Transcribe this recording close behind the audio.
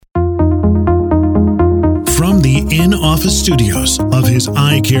in-office studios of his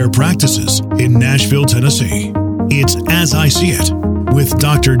eye care practices in Nashville, Tennessee. It's As I See It with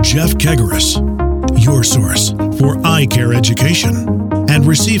Dr. Jeff Kegaris, your source for eye care education and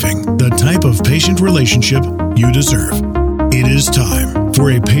receiving the type of patient relationship you deserve. It is time for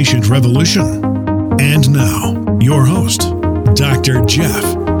a patient revolution. And now, your host, Dr. Jeff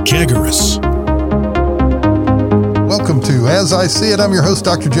Kegaris. Welcome to As I See It. I'm your host,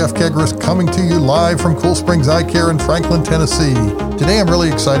 Dr. Jeff Kegaris, coming to you live from Cool Springs Eye Care in Franklin, Tennessee. Today, I'm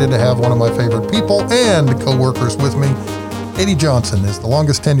really excited to have one of my favorite people and co-workers with me. Katie Johnson is the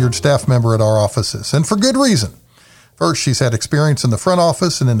longest tenured staff member at our offices, and for good reason. First, she's had experience in the front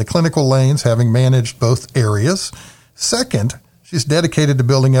office and in the clinical lanes, having managed both areas. Second, she's dedicated to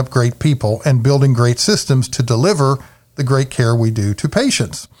building up great people and building great systems to deliver the great care we do to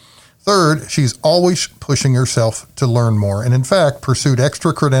patients. Third, she's always pushing herself to learn more and, in fact, pursued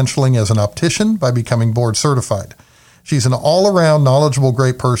extra credentialing as an optician by becoming board certified. She's an all-around knowledgeable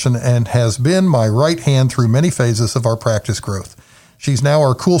great person and has been my right hand through many phases of our practice growth. She's now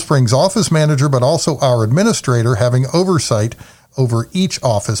our Cool Springs office manager, but also our administrator, having oversight over each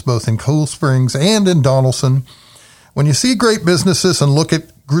office, both in Cool Springs and in Donaldson. When you see great businesses and look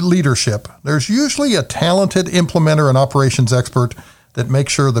at leadership, there's usually a talented implementer and operations expert that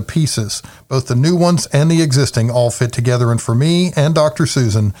makes sure the pieces, both the new ones and the existing, all fit together. And for me and Dr.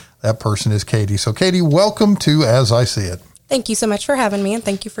 Susan, that person is Katie. So Katie, welcome to As I See It. Thank you so much for having me, and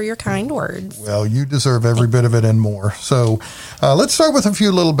thank you for your kind words. Well, you deserve every bit of it and more. So let's start with a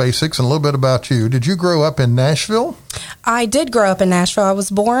few little basics and a little bit about you. Did you grow up in Nashville? I did grow up in Nashville. I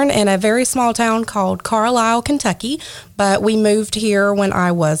was born in a very small town called Carlisle, Kentucky, but we moved here when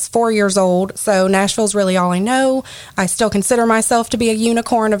I was 4 years old, so Nashville's really all I know. I still consider myself to be a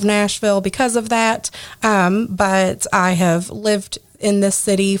unicorn of Nashville because of that, but I have lived in this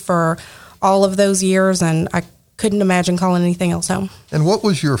city for all of those years, and I couldn't imagine calling anything else home. And what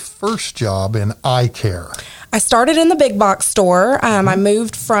was your first job in eye care? I started in the big box store. I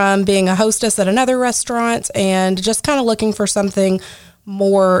moved from being a hostess at another restaurant and just kind of looking for something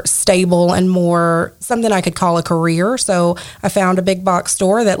more stable and more something I could call a career. So I found a big box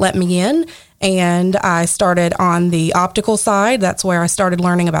store that let me in, and I started on the optical side. That's where I started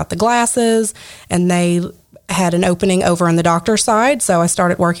learning about the glasses, and they had an opening over on the doctor's side, so I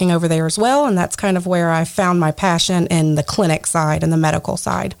started working over there as well, and that's kind of where I found my passion in the clinic side and the medical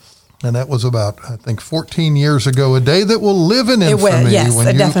side. And that was about, I think, 14 years ago, a day that will live in infamy. Yes,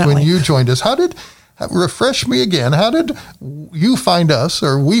 definitely. When you joined us. Refresh me again, how did you find us,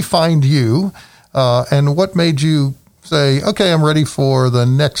 or we find you, and what made you say, okay, I'm ready for the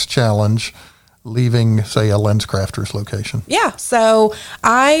next challenge, leaving, say, a LensCrafters location? Yeah, so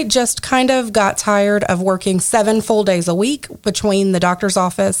I just kind of got tired of working 7 full days a week between the doctor's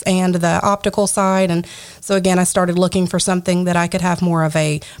office and the optical side. And so again, I started looking for something that I could have more of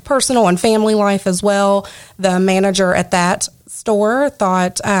a personal and family life as well. The manager at that store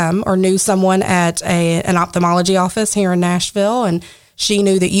thought or knew someone at an ophthalmology office here in Nashville, and she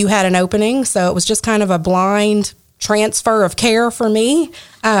knew that you had an opening. So it was just kind of a blind transfer of care for me.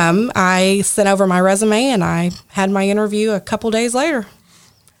 I sent over my resume and I had my interview a couple days later.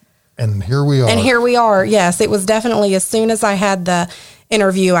 And here we are. Yes, it was definitely, as soon as I had the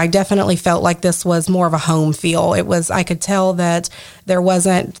interview, I definitely felt like this was more of a home feel. I could tell that there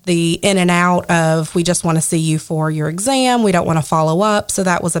wasn't the in and out of, we just want to see you for your exam. We don't want to follow up. So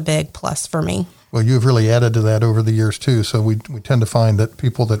that was a big plus for me. Well, you've really added to that over the years too. So we tend to find that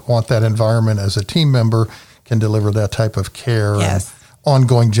people that want that environment as a team member can deliver that type of care. Yes. And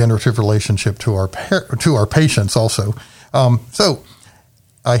ongoing generative relationship to our patients also. So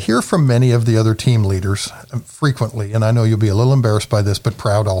I hear from many of the other team leaders frequently, and I know you'll be a little embarrassed by this, but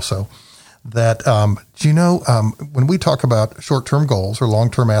proud also, that, when we talk about short-term goals or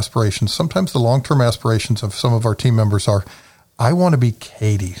long-term aspirations, sometimes the long-term aspirations of some of our team members are, I want to be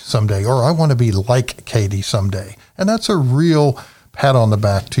Katie someday, or I want to be like Katie someday. And that's a real pat on the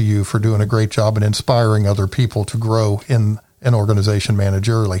back to you for doing a great job and inspiring other people to grow in an organization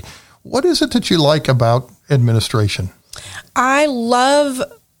managerially. What is it that you like about administration? I love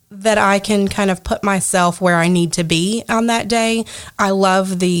that I can kind of put myself where I need to be on that day. I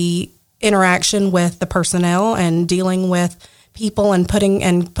love the interaction with the personnel and dealing with people and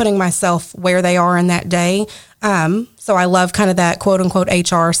putting myself where they are in that day. So I love kind of that quote unquote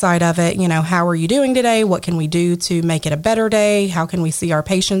HR side of it. You know, how are you doing today? What can we do to make it a better day? How can we see our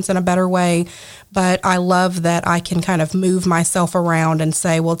patients in a better way? But I love that I can kind of move myself around and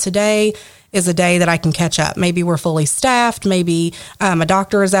say, well, today is a day that I can catch up. Maybe we're fully staffed. Maybe a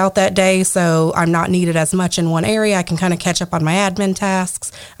doctor is out that day, so I'm not needed as much in one area. I can kind of catch up on my admin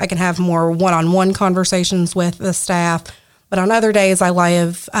tasks. I can have more one-on-one conversations with the staff. But on other days, I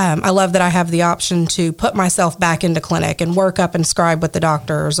love that I have the option to put myself back into clinic and work up and scribe with the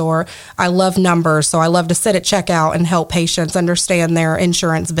doctors. Or I love numbers, so I love to sit at checkout and help patients understand their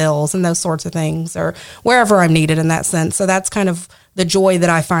insurance bills and those sorts of things, or wherever I'm needed in that sense. So that's kind of the joy that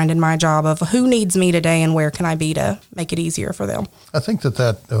I find in my job of who needs me today and where can I be to make it easier for them. I think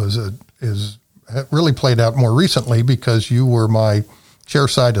that is really played out more recently because you were my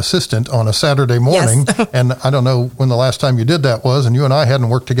chairside assistant on a Saturday morning. Yes. And I don't know when the last time you did that was, and you and I hadn't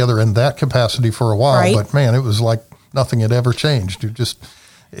worked together in that capacity for a while, right. But man, it was like nothing had ever changed.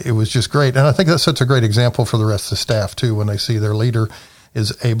 It was just great. And I think that sets a great example for the rest of the staff too, when they see their leader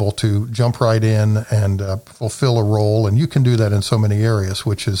is able to jump right in and fulfill a role. And you can do that in so many areas,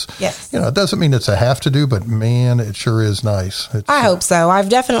 which is, yes. It doesn't mean it's a have to do, but man, it sure is nice. I hope so. I've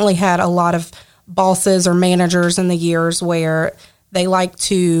definitely had a lot of bosses or managers in the years where they like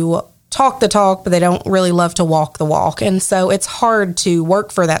to talk the talk, but they don't really love to walk the walk. And so it's hard to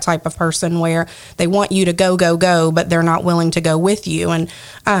work for that type of person where they want you to go, but they're not willing to go with you. And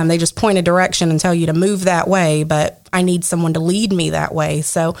they just point a direction and tell you to move that way, but I need someone to lead me that way.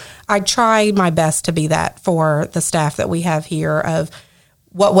 So I try my best to be that for the staff that we have here of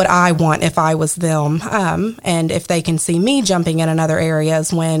what would I want if I was them? And if they can see me jumping in other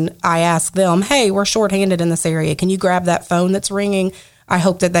areas when I ask them, hey, we're shorthanded in this area. Can you grab that phone that's ringing? I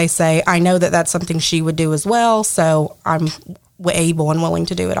hope that they say, I know that that's something she would do as well. So I'm able and willing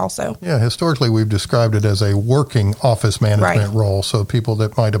to do it also. Yeah, historically, we've described it as a working office management role. So people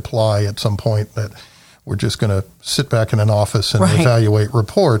that might apply at some point that we're just going to sit back in an office and evaluate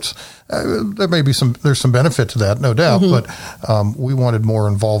reports. There's some benefit to that, no doubt, but we wanted more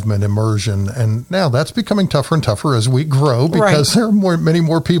involvement, immersion, and now that's becoming tougher and tougher as we grow because there are many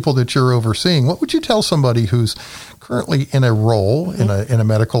more people that you're overseeing. What would you tell somebody who's currently in a role in a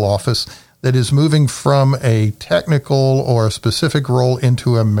medical office that is moving from a technical or a specific role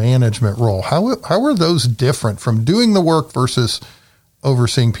into a management role? How are those different from doing the work versus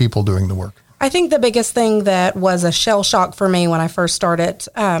overseeing people doing the work? I think the biggest thing that was a shell shock for me when I first started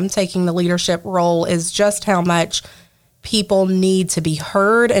taking the leadership role is just how much people need to be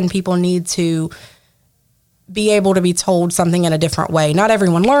heard and people need to be able to be told something in a different way. Not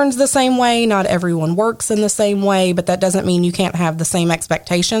everyone learns the same way. Not everyone works in the same way, but that doesn't mean you can't have the same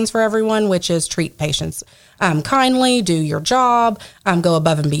expectations for everyone, which is treat patients kindly, do your job, go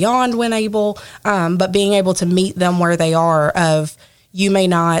above and beyond when able, but being able to meet them where they are of, you may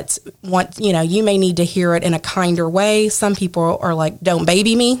not want, you may need to hear it in a kinder way. Some people are like, don't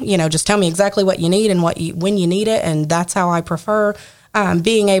baby me, just tell me exactly what you need and when you need it. And that's how I prefer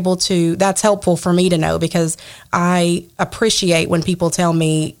being able to, that's helpful for me to know because I appreciate when people tell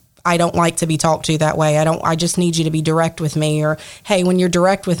me, I don't like to be talked to that way. I just need you to be direct with me, or, hey, when you're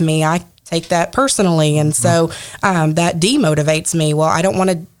direct with me, I take that personally. And so that demotivates me. Well, I don't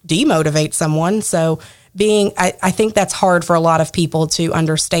want to demotivate someone. So I think that's hard for a lot of people to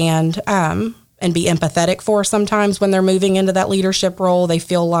understand and be empathetic for sometimes when they're moving into that leadership role. They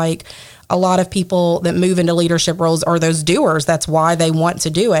feel like a lot of people that move into leadership roles are those doers. That's why they want to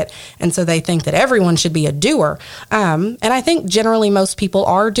do it. And so they think that everyone should be a doer. And I think generally most people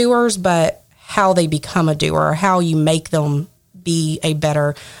are doers, but how they become a doer, how you make them be a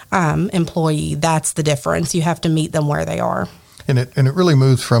better employee, that's the difference. You have to meet them where they are. And it really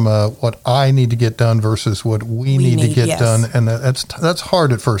moves from what I need to get done versus what we need to get done. And that's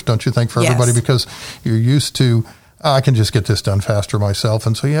hard at first, don't you think, for everybody? Because you're used to, I can just get this done faster myself.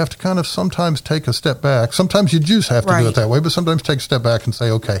 And so you have to kind of sometimes take a step back. Sometimes you just have to do it that way, but sometimes take a step back and say,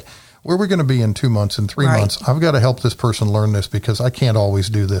 okay, where are we going to be in 2 months, in 3 months? I've got to help this person learn this because I can't always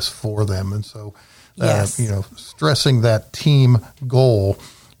do this for them. And so, stressing that team goal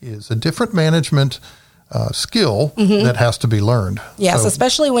is a different management skill that has to be learned. Yes,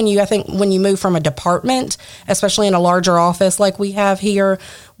 especially when you move from a department, especially in a larger office like we have here.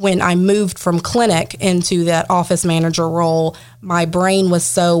 When I moved from clinic into that office manager role, my brain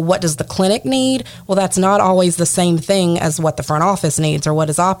was what does the clinic need? Well, that's not always the same thing as what the front office needs or what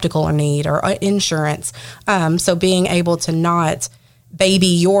does optical need or insurance. So being able to not baby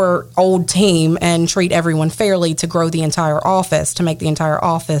your old team and treat everyone fairly to grow the entire office, to make the entire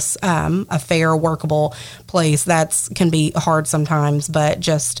office a fair, workable place. That can be hard sometimes, but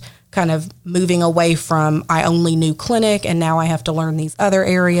just kind of moving away from I only knew clinic and now I have to learn these other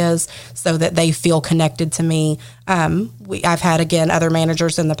areas so that they feel connected to me. I've had, again, other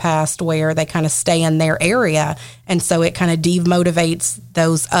managers in the past where they kind of stay in their area, and so it kind of demotivates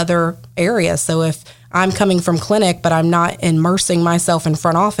those other areas. So if I'm coming from clinic, but I'm not immersing myself in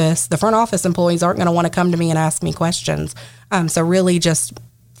front office, the front office employees aren't going to want to come to me and ask me questions. So really just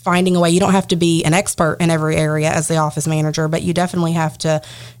finding a way. You don't have to be an expert in every area as the office manager, but you definitely have to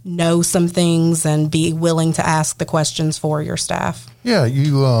know some things and be willing to ask the questions for your staff. Yeah,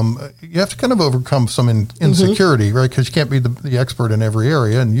 you have to kind of overcome some insecurity, right? Because you can't be the expert in every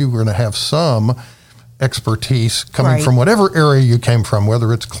area, and you're going to have some expertise coming from whatever area you came from,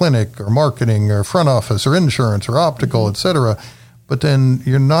 whether it's clinic or marketing or front office or insurance or optical, et cetera. But then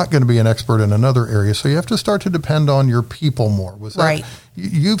you're not going to be an expert in another area. So you have to start to depend on your people more.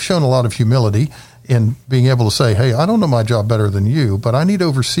 You've shown a lot of humility in being able to say, hey, I don't know my job better than you, but I need to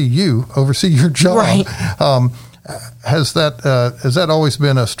oversee your job. Right. Has that always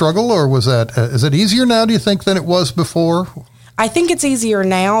been a struggle, or is it easier now, do you think, than it was before? I think it's easier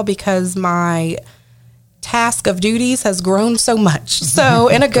now because my task of duties has grown so much. So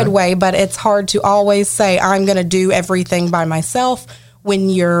in a good way, but it's hard to always say I'm going to do everything by myself when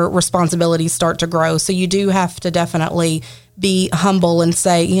your responsibilities start to grow. So you do have to definitely be humble and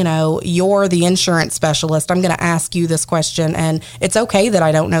say, you're the insurance specialist. I'm going to ask you this question, and it's okay that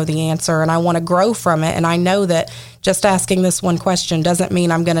I don't know the answer, and I want to grow from it. And I know that just asking this one question doesn't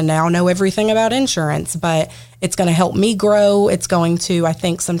mean I'm going to now know everything about insurance, but it's going to help me grow. It's going to, I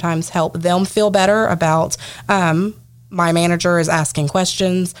think, sometimes help them feel better about my manager is asking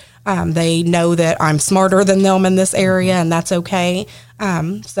questions. They know that I'm smarter than them in this area, and that's okay.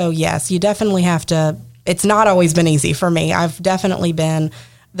 So yes, you definitely have to. It's not always been easy for me. I've definitely been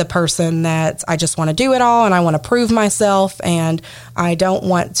the person that I just want to do it all, and I want to prove myself, and I don't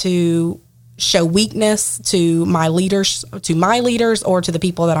want to show weakness to my leaders or to the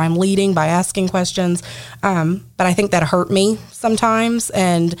people that I'm leading by asking questions. But I think that hurt me sometimes.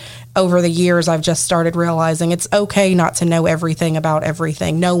 And over the years, I've just started realizing it's okay not to know everything about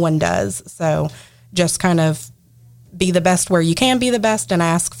everything. No one does. So just kind of be the best where you can be the best and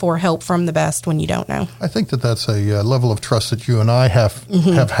ask for help from the best when you don't know. I think that's a level of trust that you and I have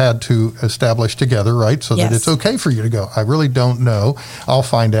had to establish together, right? So that it's okay for you to go, I really don't know. I'll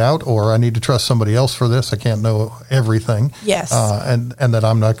find out, or I need to trust somebody else for this. I can't know everything. Yes. And that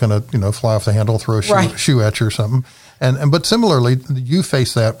I'm not going to, fly off the handle, throw a shoe at you or something. But similarly, you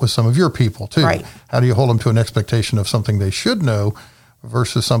face that with some of your people too. Right. How do you hold them to an expectation of something they should know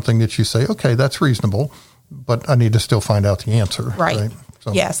versus something that you say, okay, that's reasonable, but I need to still find out the answer. Right.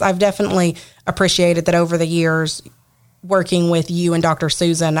 So. Yes, I've definitely appreciated that over the years working with you and Dr.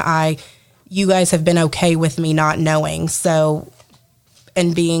 Susan, you guys have been okay with me not knowing. So,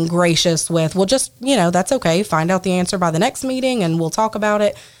 and being gracious with, well, just, that's okay. Find out the answer by the next meeting and we'll talk about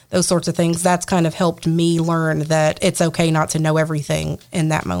it. Those sorts of things. That's kind of helped me learn that it's okay not to know everything in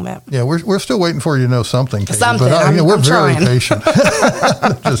that moment. Yeah, we're still waiting for you to know something, Katie, but we're I'm very trying. patient.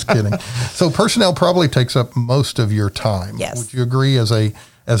 Just kidding. So personnel probably takes up most of your time. Yes. Would you agree as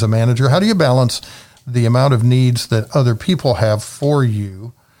a manager? How do you balance the amount of needs that other people have for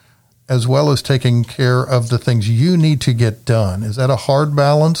you, as well as taking care of the things you need to get done? Is that a hard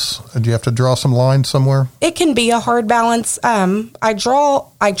balance? Do you have to draw some lines somewhere? It can be a hard balance. I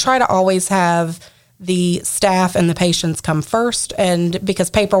try to always have the staff and the patients come first, and because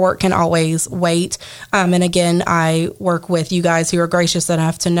paperwork can always wait. And again, I work with you guys who are gracious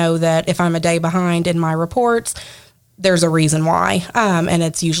enough to know that if I'm a day behind in my reports, there's a reason why, and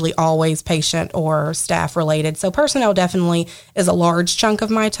it's usually always patient or staff related. So personnel definitely is a large chunk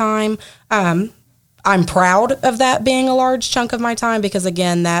of my time. I'm proud of that being a large chunk of my time because,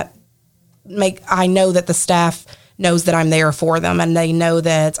 again, I know that the staff knows that I'm there for them, and they know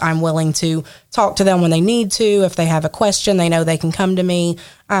that I'm willing to talk to them when they need to. If they have a question, they know they can come to me.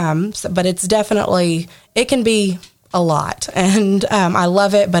 But it's definitely, it can be a lot, and I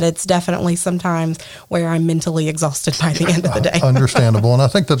love it, but it's definitely sometimes where I'm mentally exhausted by the end of the day. Understandable. And I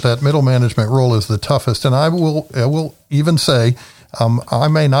think that middle management role is the toughest. And I will even say, I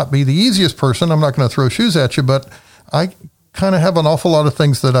may not be the easiest person. I'm not going to throw shoes at you, but I kind of have an awful lot of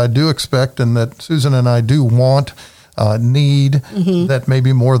things that I do expect and that Susan and I do want, need, that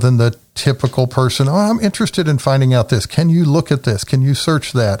maybe more than the typical person. Oh, I'm interested in finding out this. Can you look at this? Can you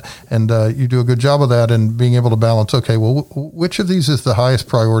search that? And you do a good job of that and being able to balance, okay, well, which of these is the highest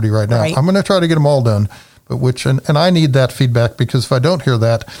priority right now? Right. I'm going to try to get them all done, but and I need that feedback, because if I don't hear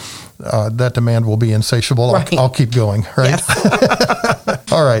that, that demand will be insatiable. Right. I'll keep going, right?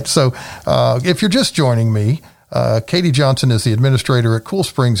 Yes. All right. So if you're just joining me, Katie Johnson is the administrator at Cool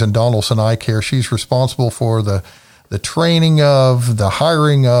Springs and Donaldson Eye Care. She's responsible for the training of, the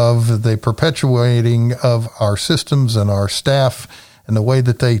hiring of, the perpetuating of our systems and our staff and the way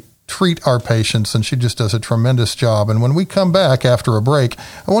that they treat our patients, and she just does a tremendous job. And when we come back after a break,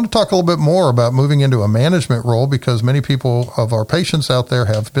 I want to talk a little bit more about moving into a management role, because many people of our patients out there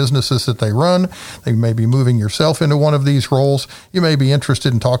have businesses that they run. They may be moving yourself into one of these roles. You may be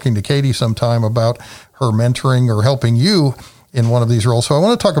interested in talking to Katie sometime about her mentoring or helping you in one of these roles. So I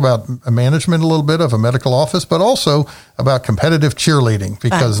want to talk about management a little bit of a medical office, but also about competitive cheerleading,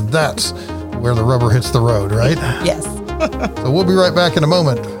 because that's where the rubber hits the road, right? Yes. So we'll be right back in a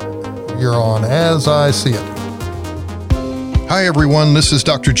moment. You're on As I See It. Hi, everyone. This is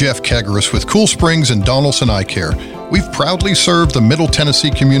Dr. Jeff Kegaris with Cool Springs and Donaldson Eye Care. We've proudly served the Middle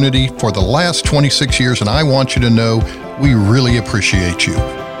Tennessee community for the last 26 years, and I want you to know we really appreciate you.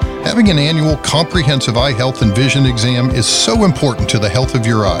 Having an annual comprehensive eye health and vision exam is so important to the health of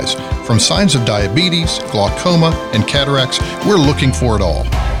your eyes. From signs of diabetes, glaucoma, and cataracts, we're looking for it all.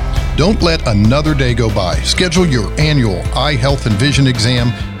 Don't let another day go by. Schedule your annual eye health and vision exam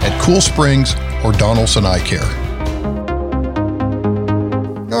at Cool Springs or Donaldson Eye Care.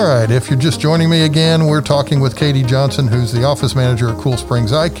 All right, if you're just joining me again, we're talking with Katie Johnson, who's the office manager at Cool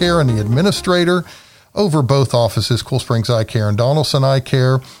Springs Eye Care and the administrator over both offices, Cool Springs Eye Care and Donaldson Eye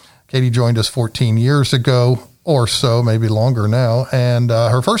Care. Katie joined us 14 years ago or so, maybe longer now, and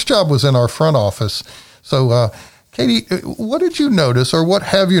her first job was in our front office. So, Katie, what did you notice, or what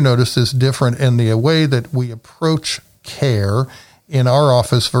have you noticed is different in the way that we approach care in our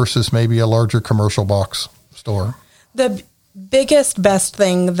office versus maybe a larger commercial box store? The biggest, best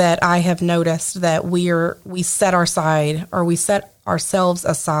thing that I have noticed that we set ourselves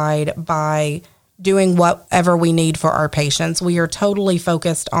aside by doing whatever we need for our patients. We are totally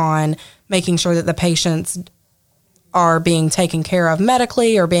focused on making sure that the patients are being taken care of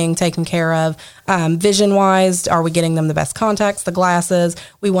medically or being taken care of vision-wise. Are we getting them the best contacts, the glasses?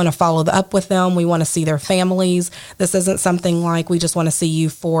 We want to follow up with them. We want to see their families. This isn't something like we just want to see you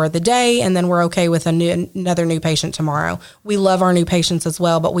for the day and then we're okay with another new patient tomorrow. We love our new patients as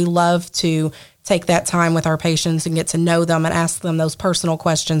well, but we love to take that time with our patients and get to know them and ask them those personal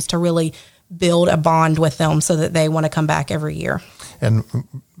questions to really build a bond with them so that they want to come back every year. And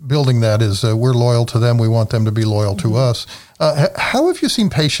building that is we're loyal to them. We want them to be loyal to us. How have you seen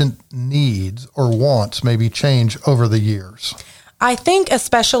patient needs or wants maybe change over the years? I think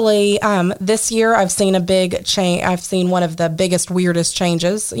especially this year, I've seen a big change. I've seen one of the biggest, weirdest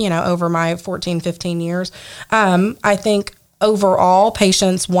changes, over my 14, 15 years. I think overall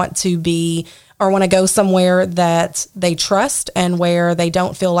patients want to be or want to go somewhere that they trust and where they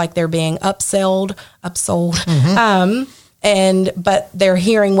don't feel like they're being upsold. But they're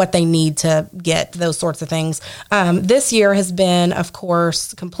hearing what they need to get, those sorts of things. This year has been, of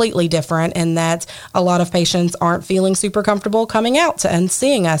course, completely different in that a lot of patients aren't feeling super comfortable coming out and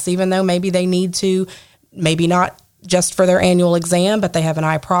seeing us, even though maybe they need to, maybe not just for their annual exam, but they have an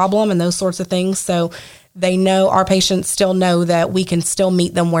eye problem and those sorts of things. So they know, our patients still know that we can still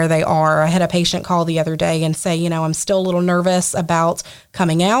meet them where they are. I had a patient call the other day and say, I'm still a little nervous about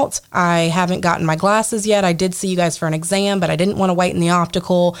coming out. I haven't gotten my glasses yet. I did see you guys for an exam, but I didn't want to wait in the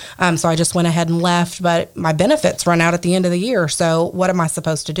optical. So I just went ahead and left, but my benefits run out at the end of the year. So what am I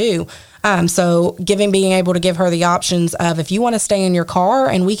supposed to do? So being able to give her the options of, if you want to stay in your car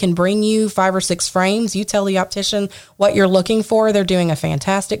and we can bring you 5 or 6 frames, you tell the optician what you're looking for. They're doing a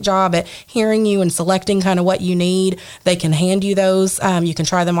fantastic job at hearing you and selecting kind of what you need. They can hand you those. You can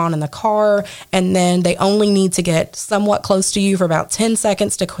try them on in the car, and then they only need to get somewhat close to you for about 10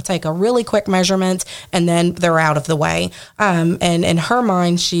 seconds to take a really quick measurement, and then they're out of the way. And in her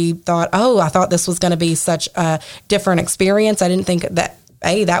mind, she thought, I thought this was going to be such a different experience. I didn't think that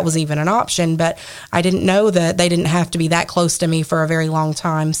that was even an option, but I didn't know that they didn't have to be that close to me for a very long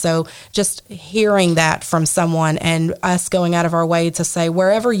time. So just hearing that from someone and us going out of our way to say,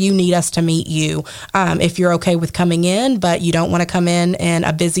 wherever you need us to meet you, if you're okay with coming in, but you don't want to come in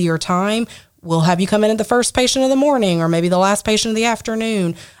a busier time, we'll have you come in at the first patient of the morning or maybe the last patient of the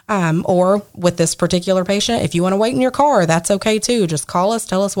afternoon. Or with this particular patient, if you want to wait in your car, that's okay too. Just call us,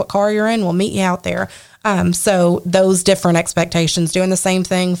 tell us what car you're in. We'll meet you out there. So those different expectations, doing the same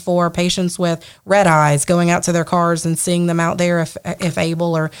thing for patients with red eyes, going out to their cars and seeing them out there if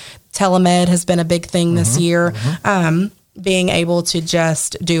able, or telemed has been a big thing this year. Being able to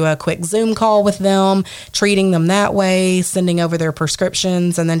just do a quick Zoom call with them, treating them that way, sending over their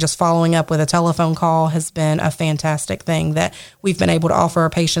prescriptions, and then just following up with a telephone call has been a fantastic thing that we've been able to offer our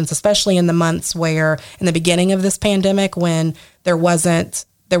patients, especially in the months where, in the beginning of this pandemic, when there was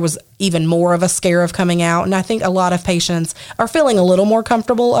even more of a scare of coming out. And I think a lot of patients are feeling a little more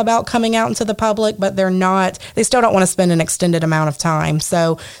comfortable about coming out into the public, but they still don't want to spend an extended amount of time.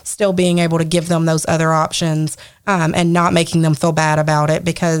 So still being able to give them those other options, and not making them feel bad about it,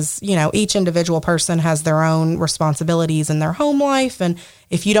 because, each individual person has their own responsibilities in their home life. And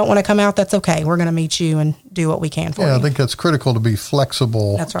if you don't want to come out, that's okay. We're going to meet you and do what we can for you. Yeah, I think that's critical to be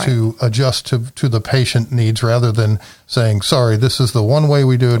flexible. That's right. To adjust to the patient needs, rather than saying, sorry, this is the one way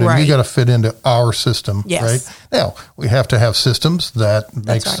we do it, and Right. you got to fit into our system. Yes. Right? Now, we have to have systems that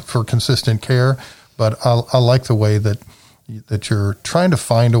makes right. for consistent care, but I like the way that you're trying to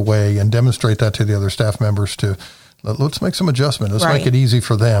find a way and demonstrate that to the other staff members to, let's make some adjustment. Let's Right. make it easy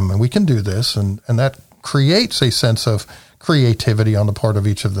for them, and we can do this. And that creates a sense of creativity on the part of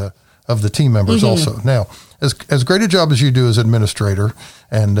each of the team members also. Now, as great a job as you do as administrator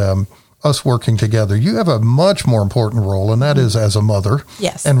and us working together, you have a much more important role, and that is as a mother.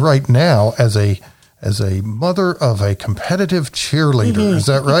 Yes. And right now, as a mother of a competitive cheerleader. Is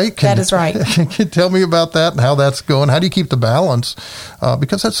that right? That is right. Can you tell me about that and how that's going? How do you keep the balance?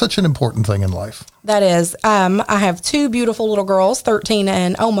 Because that's such an important thing in life. That is. I have two beautiful little girls, 13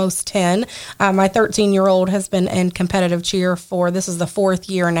 and almost 10. My 13-year-old has been in competitive cheer this is the 4th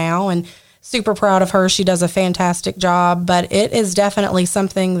year now, and super proud of her. She does a fantastic job, but it is definitely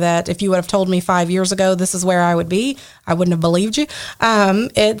something that if you would have told me 5 years ago this is where I would be, I wouldn't have believed you.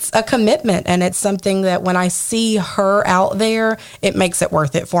 It's a commitment, and it's something that when I see her out there, it makes it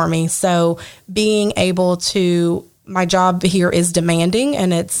worth it for me. So being able to my job here is demanding,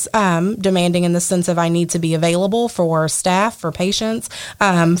 and it's demanding in the sense of I need to be available for staff, for patients,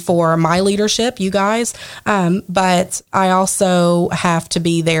 for my leadership, you guys. But I also have to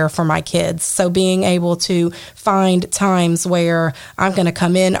be there for my kids. So being able to find times where I'm going to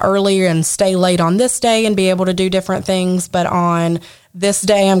come in earlier and stay late on this day and be able to do different things, but on this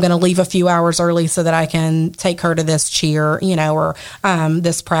day, I'm going to leave a few hours early so that I can take her to this cheer, or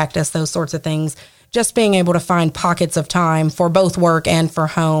this practice, those sorts of things. Just being able to find pockets of time for both work and for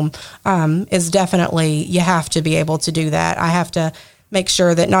home is definitely, you have to be able to do that. I have to make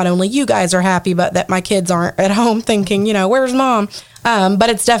sure that not only you guys are happy, but that my kids aren't at home thinking, where's mom? But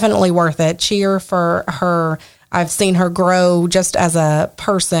it's definitely worth it. Cheer for her. I've seen her grow just as a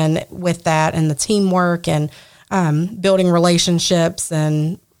person with that, and the teamwork and building relationships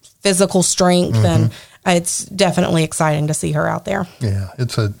and physical strength, and it's definitely exciting to see her out there. Yeah,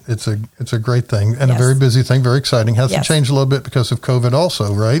 it's a great thing, and Yes. a very busy thing, very exciting. Has Yes. to change a little bit because of COVID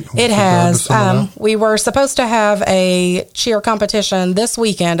also, right? It has. We were supposed to have a cheer competition this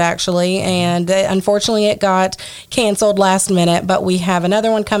weekend, actually, and unfortunately it got canceled last minute, but we have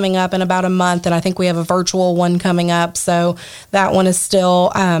another one coming up in about a month, and I think we have a virtual one coming up, so that one is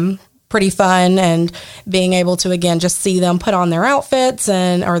still pretty fun, and being able to, again, just see them put on their outfits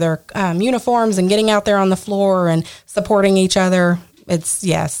or their uniforms and getting out there on the floor and supporting each other. It's,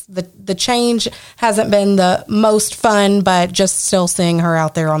 yes, the change hasn't been the most fun, but just still seeing her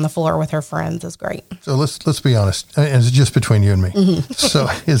out there on the floor with her friends is great. So let's be honest, and it's just between you and me. So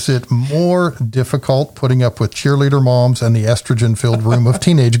is it more difficult putting up with cheerleader moms and the estrogen-filled room of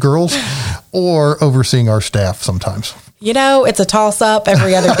teenage girls, or overseeing our staff sometimes? It's a toss-up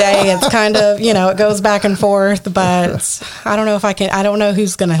every other day. It's kind of, it goes back and forth, but I don't know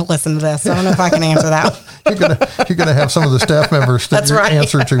who's going to listen to this. I don't know if I can answer that. You're gonna have some of the staff members that That's you right.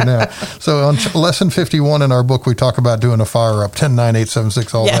 answer to now. So on lesson 51 in our book, we talk about doing a fire up, 10, 9, 8, 7,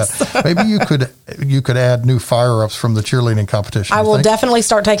 6, all Yes. that. Maybe you could add new fire ups from the cheerleading competition. I you will think? definitely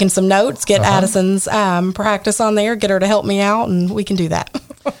start taking some notes, get Addison's practice on there, get her to help me out, and we can do that.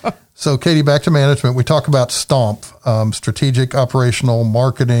 So, Katie, back to management. We talk about STOMP, strategic, operational,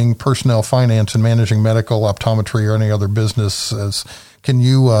 marketing, personnel, finance, and managing medical, optometry, or any other businesses. Can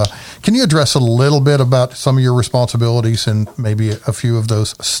you address a little bit about some of your responsibilities in maybe a few of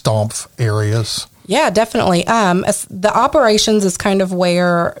those STOMP areas? Yeah, definitely. The operations is kind of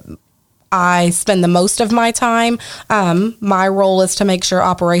where I spend the most of my time. My role is to make sure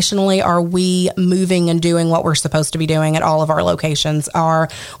operationally, are we moving and doing what we're supposed to be doing at all of our locations? Are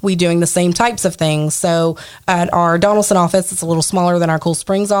we doing the same types of things? So at our Donaldson office, it's a little smaller than our Cool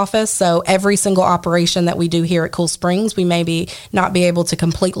Springs office. So every single operation that we do here at Cool Springs, we may not be able to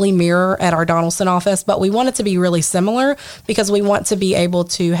completely mirror at our Donaldson office, but we want it to be really similar because we want to be able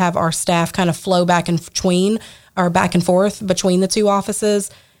to have our staff kind of flow back and forth between the two offices,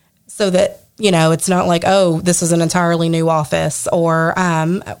 so that, it's not like, oh, this is an entirely new office, or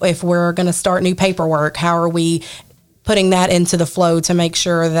if we're going to start new paperwork, how are we putting that into the flow to make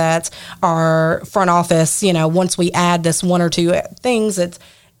sure that our front office, once we add this one or two things,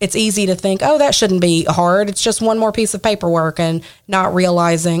 it's easy to think, oh, that shouldn't be hard. It's just one more piece of paperwork, and not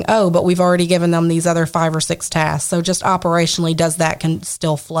realizing, oh, but we've already given them these other 5 or 6 tasks. So just operationally, does that can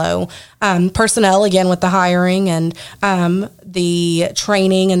still flow. Personnel, again, with the hiring and the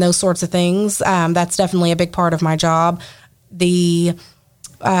training and those sorts of things, that's definitely a big part of my job. The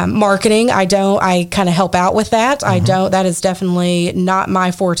marketing, I kind of help out with that. That is definitely not my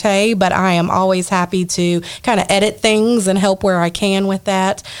forte, but I am always happy to kind of edit things and help where I can with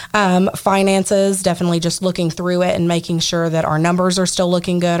that. Finances, definitely just looking through it and making sure that our numbers are still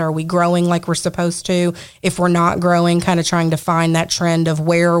looking good. Are we growing like we're supposed to? If we're not growing, kind of trying to find that trend of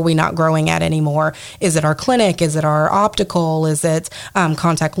where are we not growing at anymore? Is it our clinic? Is it our optical? Is it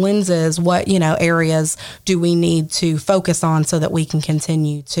contact lenses? What, areas do we need to focus on so that we can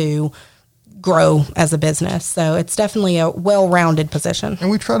continue to grow as a business? So it's definitely a well-rounded position. And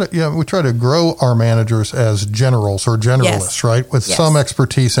we try to grow our managers as generals or generalists, Yes. right? With some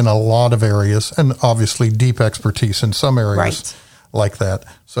expertise in a lot of areas, and obviously deep expertise in some areas like that.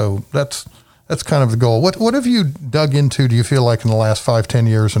 So that's kind of the goal. What have you dug into, do you feel like, in the last 5-10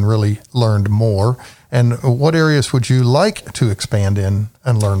 years and really learned more? And what areas would you like to expand in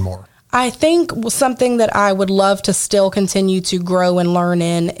and learn more? I think something that I would love to still continue to grow and learn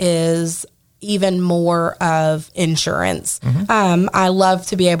in is even more of insurance. I love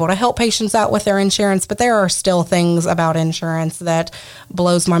to be able to help patients out with their insurance, but there are still things about insurance that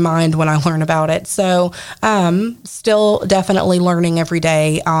blows my mind when I learn about it. So still definitely learning every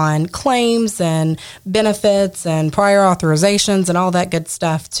day on claims and benefits and prior authorizations and all that good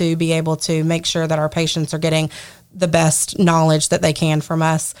stuff to be able to make sure that our patients are getting the best knowledge that they can from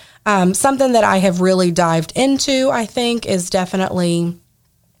us. Something that I have really dived into, I think, is definitely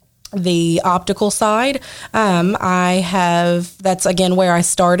the optical side. That's again where I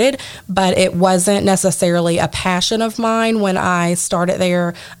started, but it wasn't necessarily a passion of mine when I started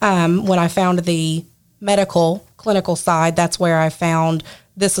there. When I found the medical clinical side, that's where I found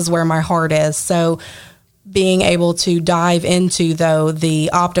this is where my heart is. So being able to dive into, though,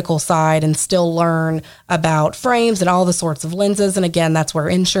 the optical side and still learn about frames and all the sorts of lenses. And again, that's where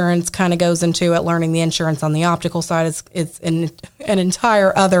insurance kind of goes into it. Learning the insurance on the optical side is an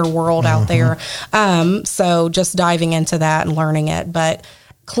entire other world out there. So just diving into that and learning it. But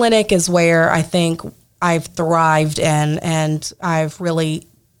clinic is where I think I've thrived in and I've really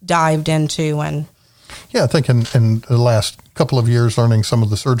dived into. And yeah, I think in the last couple of years, learning some of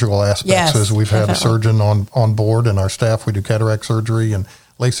the surgical aspects, as we've had a surgeon on board in our staff. We do cataract surgery and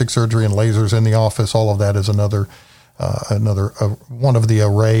LASIK surgery and lasers in the office. All of that is another one of the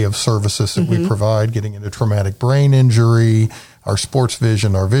array of services that we provide, getting into traumatic brain injury, our sports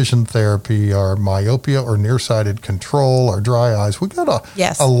vision, our vision therapy, our myopia or nearsighted control, our dry eyes. We've got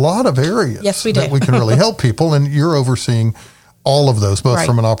a lot of areas that we can really help people, and you're overseeing all of those, both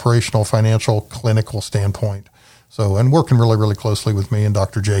from an operational, financial, clinical standpoint. So, and working really, really closely with me and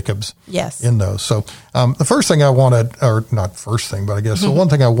Dr. Jacobs in those. So, the first thing I wanted, or not first thing, but I guess the one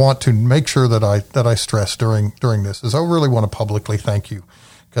thing I want to make sure that I stress during this is I really want to publicly thank you.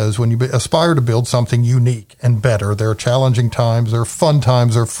 Because when you aspire to build something unique and better, there are challenging times, there are fun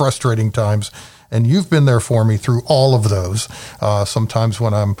times, there are frustrating times, and you've been there for me through all of those. Sometimes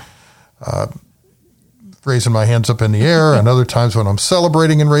when I'm raising my hands up in the air, and other times when I'm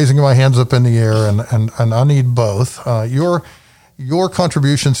celebrating and raising my hands up in the air, and I need both. Your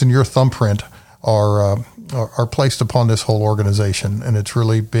contributions and your thumbprint are placed upon this whole organization, and it's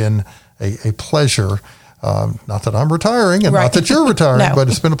really been a pleasure. Not that I'm retiring, and not that you're retiring, but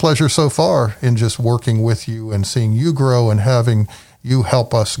it's been a pleasure so far in just working with you and seeing you grow and having you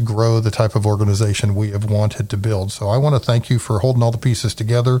help us grow the type of organization we have wanted to build. So I want to thank you for holding all the pieces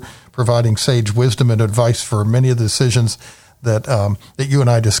together, providing sage wisdom and advice for many of the decisions that you and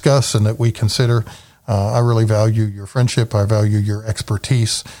I discuss and that we consider. I really value your friendship. I value your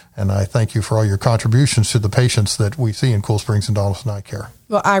expertise. And I thank you for all your contributions to the patients that we see in Cool Springs and Donaldson Eye Care.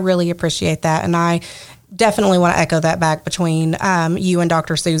 Well, I really appreciate that. And I definitely want to echo that back between you and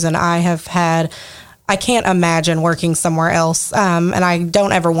Dr. Susan. I can't imagine working somewhere else. And I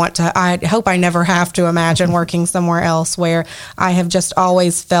don't ever want to, I hope I never have to imagine working somewhere else, where I have just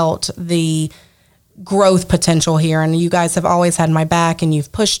always felt the growth potential here. And you guys have always had my back, and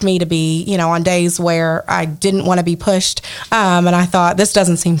you've pushed me to be, on days where I didn't want to be pushed. And I thought, this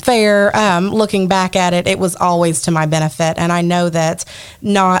doesn't seem fair. Looking back at it, it was always to my benefit. And I know that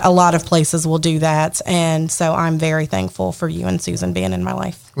not a lot of places will do that. And so I'm very thankful for you and Susan being in my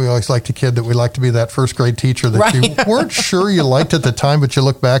life. We always like to kid that we like to be that first grade teacher that you weren't sure you liked at the time, but you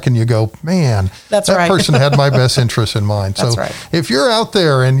look back and you go, man, that person had my best interest in mind. That's so if you're out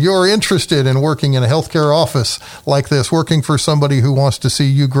there and you're interested in working in a healthcare office like this, working for somebody who wants to see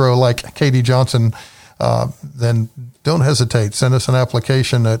you grow like Katie Johnson, then don't hesitate. Send us an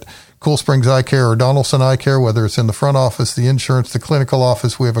application at Cool Springs Eye Care or Donaldson Eye Care, whether it's in the front office, the insurance, the clinical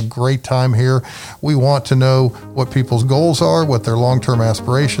office. We have a great time here. We want to know what people's goals are, what their long-term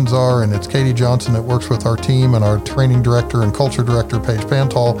aspirations are, and it's Katie Johnson that works with our team and our training director and culture director, Paige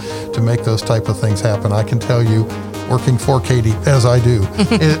Pantal, to make those type of things happen. I can tell you, working for Katie, as I do,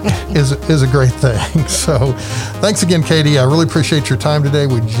 is a great thing. So thanks again, Katie. I really appreciate your time today.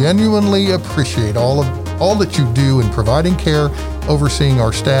 We genuinely appreciate all that you do in providing care, overseeing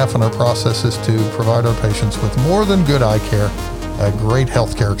our staff and our processes to provide our patients with more than good eye care, a great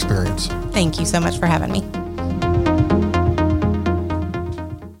healthcare experience. Thank you so much for having me.